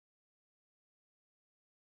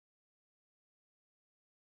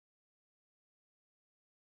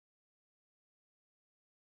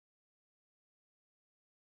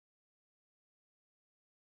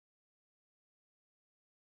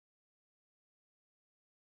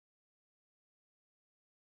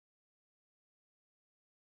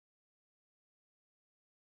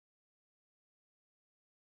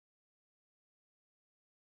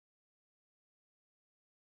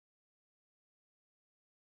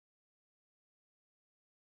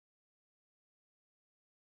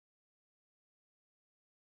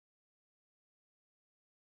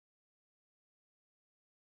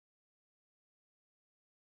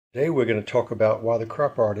Today we're going to talk about why the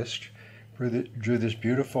crop artist drew this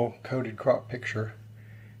beautiful coded crop picture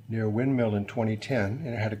near a windmill in 2010, and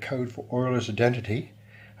it had a code for Euler's identity,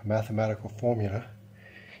 a mathematical formula,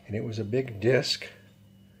 and it was a big disc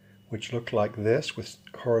which looked like this with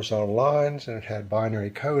horizontal lines, and it had binary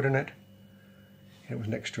code in it. And it was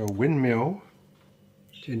next to a windmill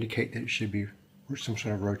to indicate that it should be some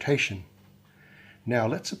sort of rotation. Now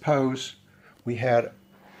let's suppose we had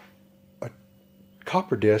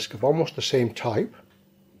copper disc of almost the same type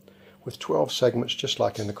with 12 segments just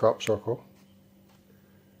like in the crop circle,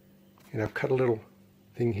 and I've cut a little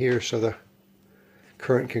thing here so the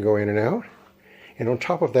current can go in and out, and on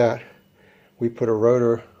top of that we put a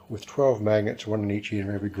rotor with 12 magnets, one in each end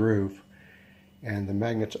of every groove, and the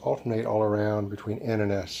magnets alternate all around between N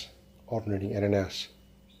and S, alternating N and S.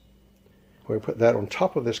 We put that on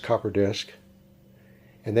top of this copper disc,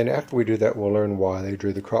 and then after we do that we'll learn why they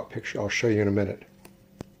drew the crop picture. I'll show you in a minute.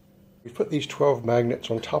 We put these 12 magnets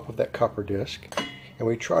on top of that copper disc and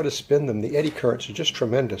we try to spin them. The eddy currents are just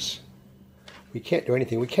tremendous. We can't do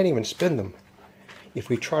anything. We can't even spin them. If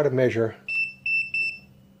we try to measure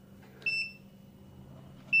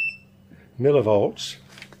millivolts,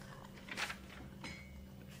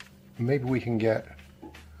 maybe we can get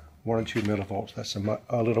 1 or 2 millivolts. That's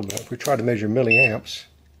a little bit. If we try to measure milliamps,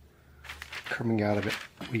 coming out of it,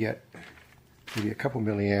 we get maybe a couple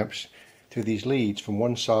milliamps through these leads from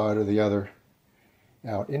one side or the other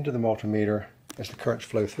out into the multimeter as the currents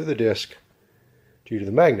flow through the disc due to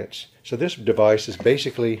the magnets. So this device is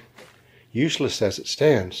basically useless as it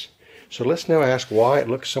stands. So let's now ask why it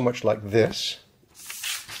looks so much like this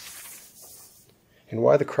and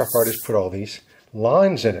why the crop artist put all these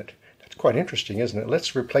lines in it. That's quite interesting, isn't it?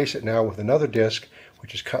 Let's replace it now with another disc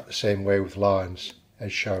which is cut the same way with lines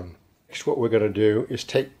as shown. Next, what we're going to do is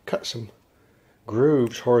cut some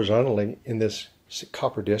grooves horizontally in this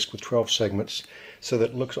copper disc with 12 segments so that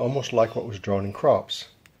it looks almost like what was drawn in crops.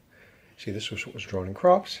 See, this was what was drawn in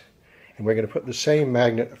crops, and we're going to put the same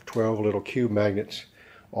magnet of 12 little cube magnets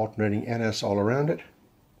alternating NS all around it,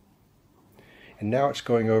 and now it's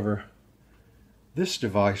going over this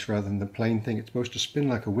device rather than the plain thing. It's supposed to spin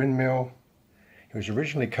like a windmill. It was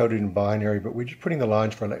originally coded in binary, but we're just putting the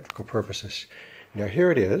lines for electrical purposes. Now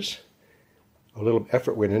here it is. A little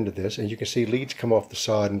effort went into this, and you can see leads come off the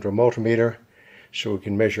side into a multimeter so we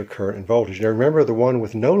can measure current and voltage. Now remember, the one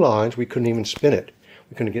with no lines, we couldn't even spin it.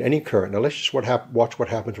 We couldn't get any current. Now let's just watch what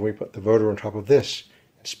happens when we put the rotor on top of this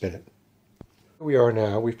and spin it. Here we are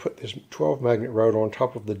now. We've put this 12 magnet rotor on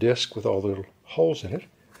top of the disc with all the little holes in it,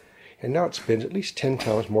 and now it spins at least 10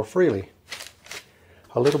 times more freely.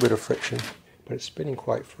 A little bit of friction, but it's spinning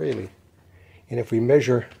quite freely. And if we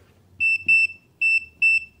measure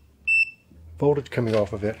voltage coming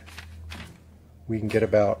off of it, we can get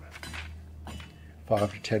about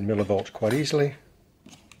 5 to 10 millivolts quite easily.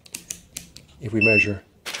 If we measure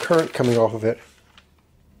current coming off of it,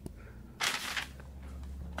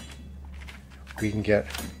 we can get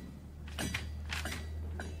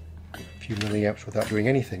a few milliamps without doing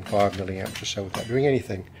anything, 5 milliamps or so without doing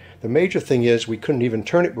anything. The major thing is we couldn't even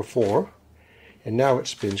turn it before, and now it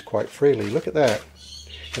spins quite freely. Look at that.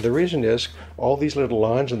 And the reason is all these little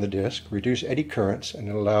lines in the disc reduce eddy currents, and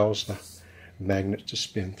it allows the magnets to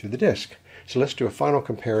spin through the disc. So let's do a final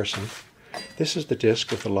comparison. This is the disc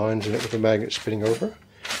with the lines in it with the magnet spinning over.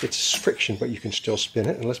 It's friction, but you can still spin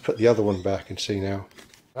it. And let's put the other one back and see now.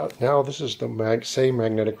 Now this is the same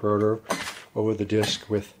magnetic rotor over the disc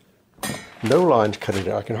with no lines cut in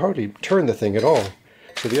it. I can hardly turn the thing at all.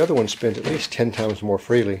 So the other one spins at least 10 times more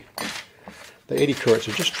freely. The eddy currents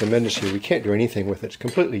are just tremendous here. We can't do anything with it. It's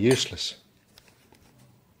completely useless.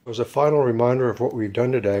 As a final reminder of what we've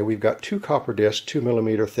done today, we've got 2 copper discs, 2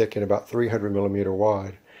 millimeter thick and about 300 millimeter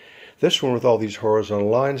wide. This one with all these horizontal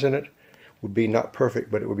lines in it would be not perfect,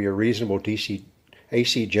 but it would be a reasonable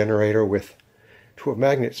AC generator with 12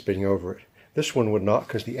 magnets spinning over it. This one would not,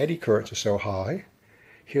 because the eddy currents are so high.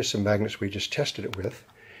 Here's some magnets we just tested it with,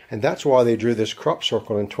 and that's why they drew this crop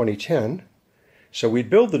circle in 2010. So we'd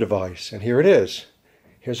build the device, and here it is.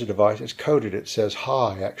 Here's a device. It's coded. It says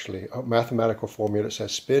high, actually. A mathematical formula. It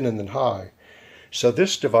says spin and then high. So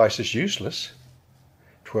this device is useless.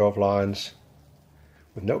 12 lines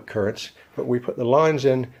with no currents. But we put the lines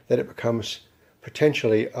in that it becomes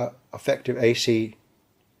potentially an effective AC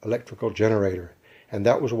electrical generator. And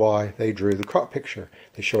that was why they drew the crop picture.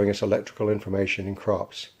 They're showing us electrical information in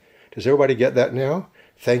crops. Does everybody get that now?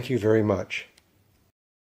 Thank you very much.